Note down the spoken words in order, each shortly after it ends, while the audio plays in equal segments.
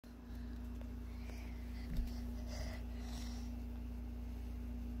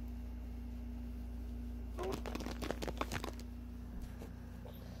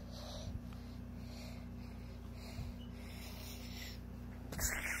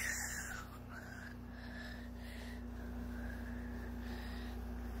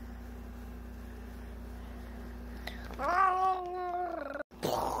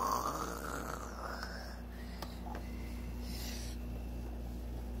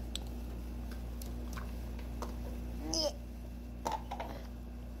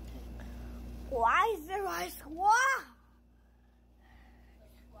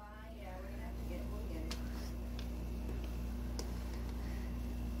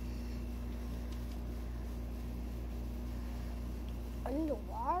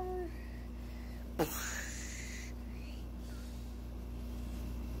underwater.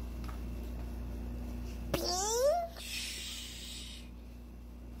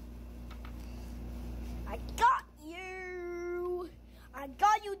 I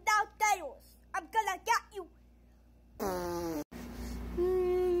got you downstairs. I'm gonna get you.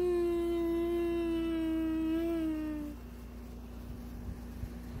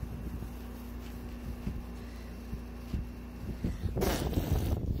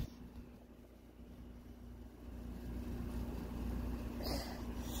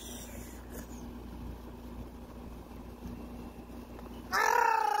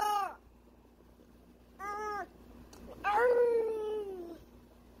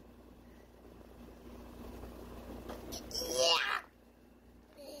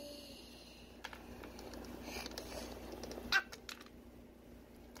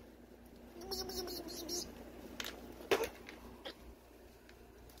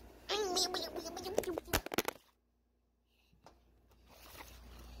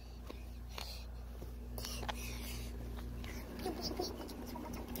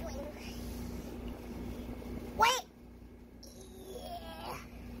 Wait! Yeah.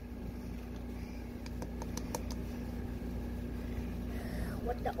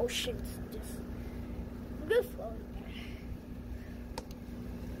 What the ocean's just good floating there.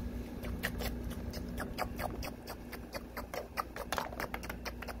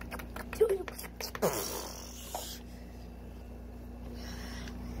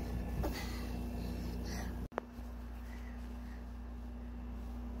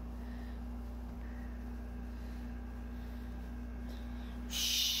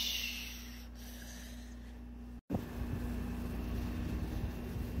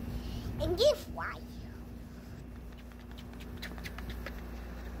 And guess why?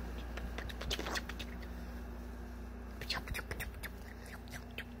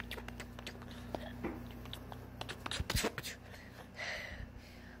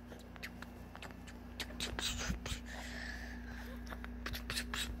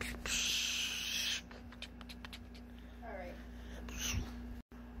 All right.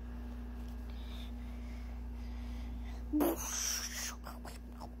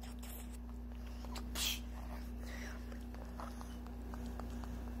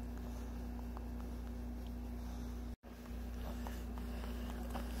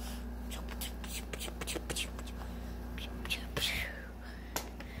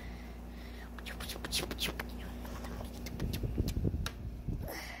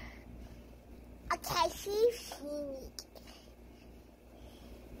 Okay, she's seen it.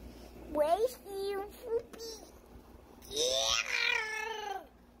 Where's you, Poopy? Yeah!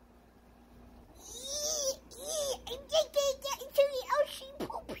 I'm just gonna get into the ocean,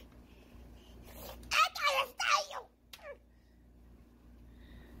 Poopy. I gotta stay you.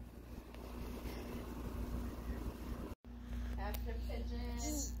 After pigeon,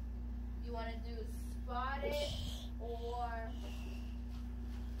 you want to do spotted or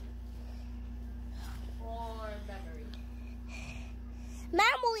memory?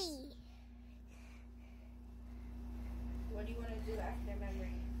 Memory. What do you want to do after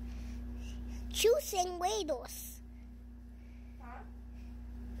memory? Choosing wados. Huh?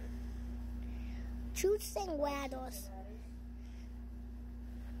 Choosing wados.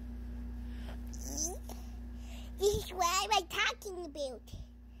 This is what I'm talking about.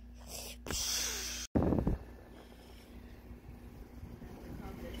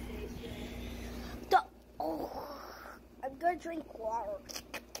 I'm gonna drink water.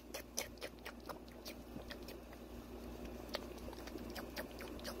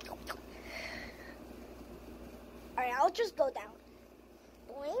 Alright, I'll just go down.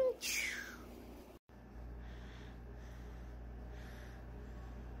 Boink.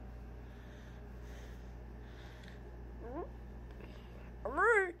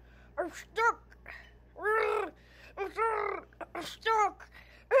 I'm stuck. I'm stuck.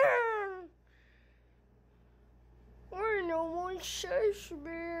 I know one says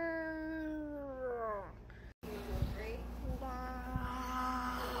me.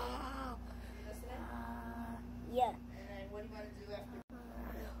 Yeah. And then what do you want to do after?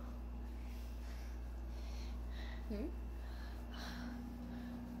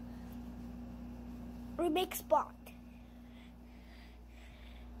 Remix spot.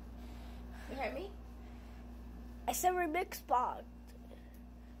 You heard me? I said remix spot.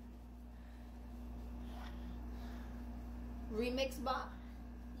 Remix bot?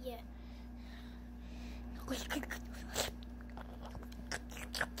 Yeah.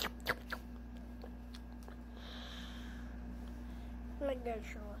 Like that,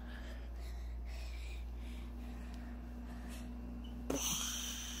 sure. Help.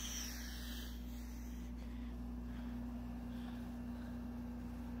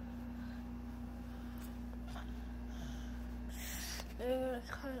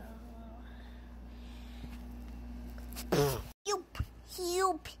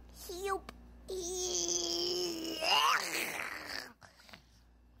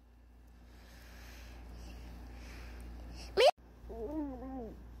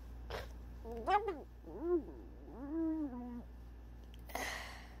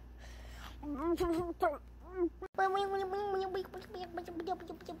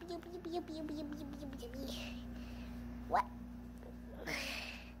 What?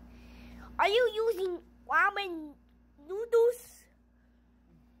 Are you using ramen noodles?